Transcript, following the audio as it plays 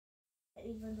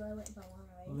Even though I went by one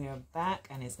already. We are back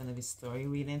and it's going to be story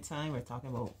reading time. We're talking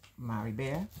about Mary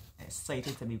Bear.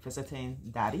 Excited to be visiting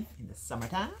Daddy in the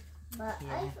summertime. But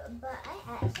I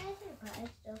excited, but I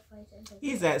still frightened.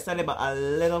 He's excited but a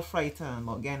little frightened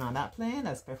about getting on that plane.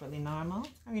 That's perfectly normal.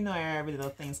 And we know every little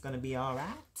thing's going to be alright.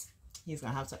 He's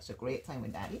going to have such a great time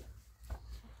with Daddy.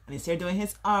 And he's here doing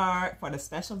his art for the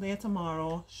special day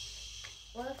tomorrow. Shh.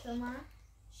 What's the matter?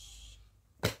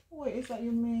 What is that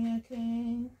you're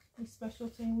making? The special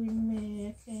thing we're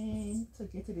making to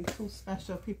get to the two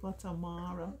special people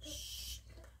tomorrow. Shh.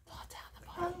 Don't tell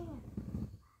nobody.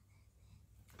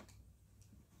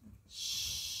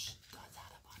 Shh. Don't tell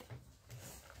nobody.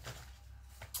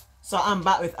 So I'm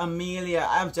back with Amelia.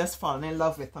 I've just fallen in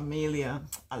love with Amelia.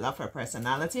 I love her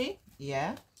personality.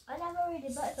 Yeah. I never read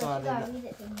it, but so you gotta read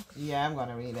it to me. Yeah, I'm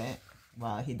gonna read it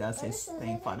while he does his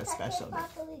thing for the special day.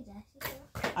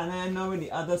 And I know where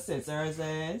the other scissors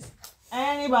is.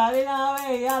 Anybody know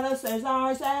where the other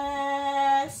scissors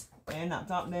is? And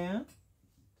knocked up there.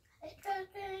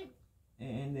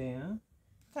 And there.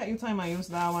 Take your time, I use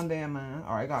that one there, man.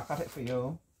 Or I gotta cut it for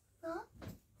you. Huh?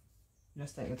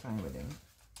 Just take your time with it.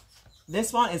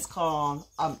 This one is called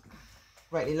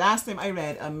right, the last time I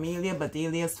read Amelia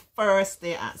Bedelia's first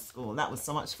day at school. That was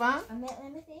so much fun.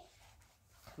 Let me see.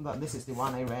 But this is the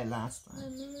one I read last time.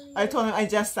 I told him I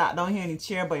just sat down here in the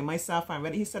chair by myself and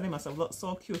read it. He said he must have looked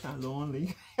so cute and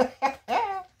lonely.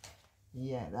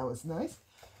 Yeah, that was nice.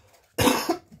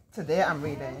 Today I'm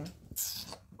reading.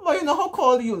 Well, you know how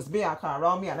cold you used to be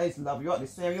around me and I used to love you. What, the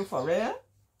same you for real?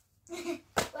 I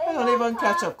don't even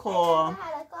catch a cold.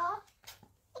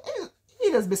 He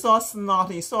just be so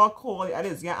snotty, so cold. I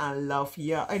just get and love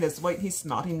here. I just wipe his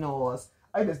snotty nose.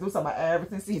 I just do some of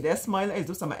everything. See, they smile. I just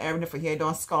do some of everything for here.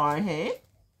 Don't scar him.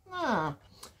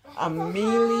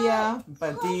 Amelia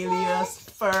Bedelia's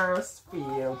first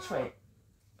field trip.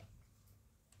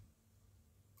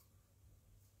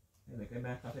 Let me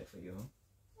back up it for you.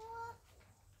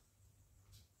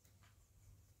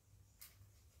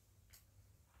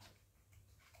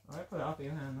 Alright, put it off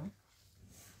your hand now.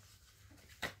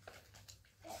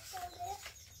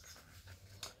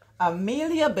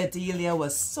 Amelia Bedelia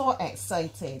was so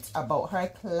excited about her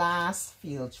class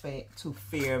field trip to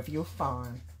Fairview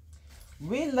Farm.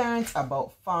 We learned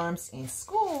about farms in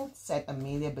school, said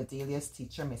Amelia Bedelia's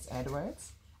teacher, Miss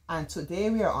Edwards. And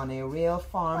today we are on a real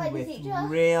farm with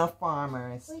real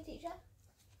farmers.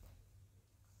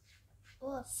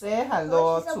 Say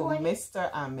hello to Mr.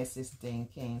 and Mrs.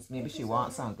 Dinkins. Maybe she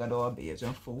wants some good old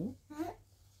Bajan food.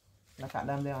 Look at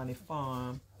them there on the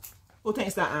farm. Who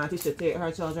thinks that auntie should take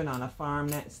her children on a farm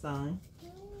next time?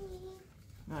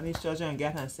 Not these children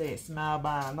get and say it smell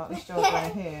bad. Not these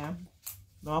children here.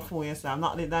 Don't fool yourself.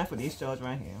 Not that for these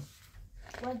children here.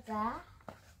 What's that?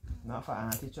 Not for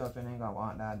auntie children. Ain't gonna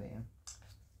want that there.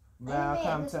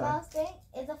 Welcome to.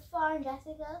 It's a farm,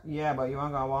 Jessica. Yeah, but you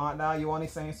ain't gonna want that. You only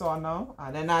saying so now.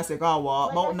 And then I say gonna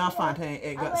walk. About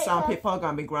nothing. Some people are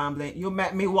gonna be grumbling. You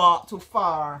make me walk too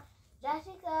far.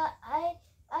 Jessica, I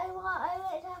went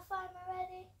to a farm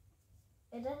already.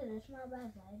 It doesn't smell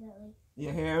bad, right?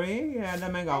 You hear me? Yeah,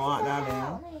 them ain't gonna want that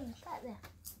there.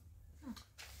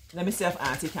 Let me see if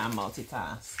auntie can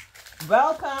multitask.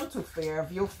 Welcome to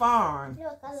Fairview Farm,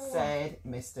 said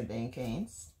Mr.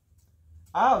 Dinkins.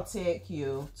 I'll take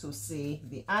you to see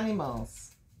the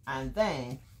animals. And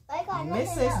then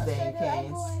Mrs.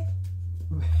 Dinkins.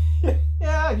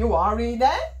 Yeah, you want to read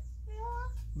that?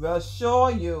 We'll show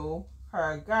you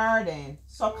her garden.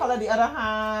 So color the other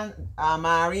hand.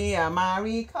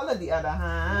 Amari, color the other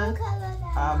hand.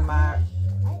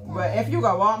 But if you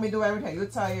gonna want me to do everything, you're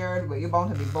tired, but you're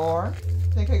bound to be bored.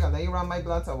 Think you're gonna let you run my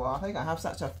blood to water. You're gonna have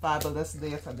such a fabulous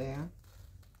day today.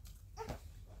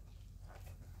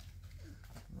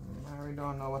 Mary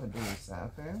don't know what to do with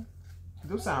yourself, eh?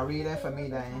 Do some reading for me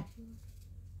then.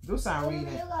 Do some reading.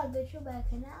 What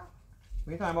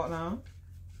are you talking about now?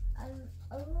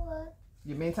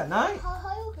 You mean tonight?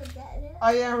 How you could get there?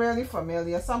 I ain't really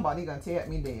familiar. Somebody gonna take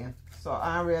me there. So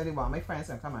I really want my friends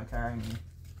to come and carry me.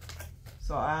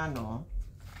 So I know.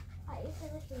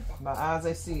 But as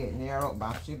I see it near out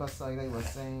Bathsheba side, I was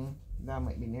saying that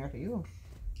might be near to you.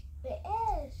 It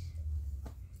is.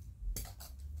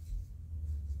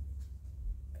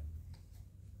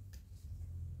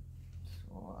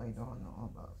 So I don't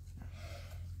know about.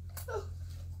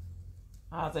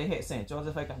 As I hit St.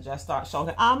 Joseph, I can just start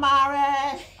shouting,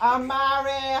 Amari,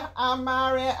 Amari,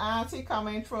 Amari, Auntie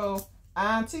coming through,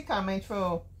 Auntie coming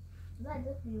through. That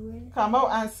just be weird. Come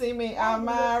out and see me,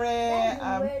 Amari.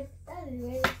 That is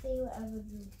weird to say what I would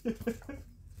do.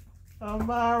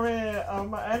 Amari.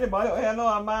 Anybody out here know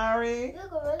Amari?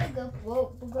 Look a really good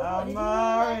book.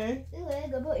 Amari.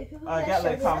 I get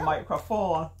like a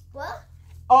microphone. What?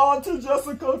 Auntie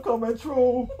Jessica coming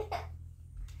through.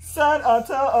 Said I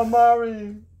tell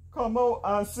Amari, come out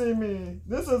and see me.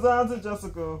 This is Auntie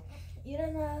Jessica. You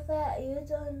don't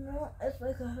know if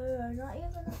like a her or not. You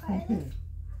have a party?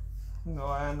 No,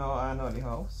 I know the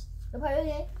house. The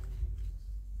party?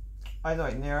 I know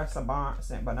it near St.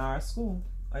 Bernard's School.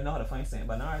 I know how to find St.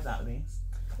 Bernard's at least.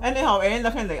 Anyhow, it ain't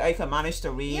looking like I can manage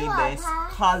to read this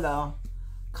color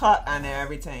cut and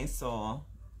everything. So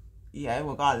yeah,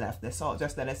 we got left this out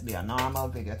just let this be a normal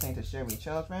video thing to share with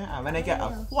children. And when I get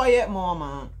a quiet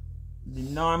moment, the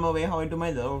normal way how I do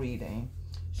my little reading,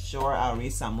 sure I'll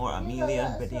read some more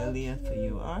Amelia Bedelia for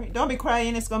you. Alright, don't be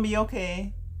crying, it's gonna be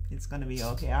okay. It's gonna be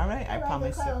okay, alright? I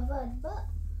promise you.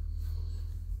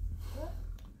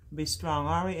 Be strong,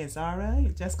 alright? It's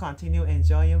alright. Just continue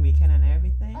enjoying your weekend and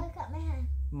everything. I got my hand.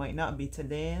 Might not be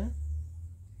today,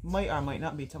 might or might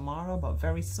not be tomorrow, but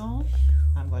very soon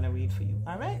I'm gonna read for you.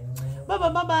 Alright? Bye bye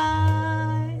bye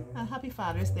bye. And happy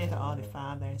Father's Day to all the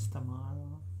fathers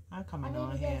tomorrow. I'm coming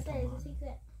on here tomorrow.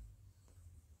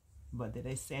 But did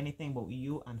I say anything about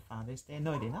you and Father's Day?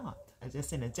 No, I did not. I just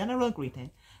said a general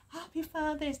greeting. Happy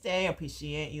Father's Day. I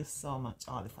appreciate you so much,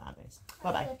 all the fathers.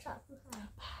 Bye bye. Bye.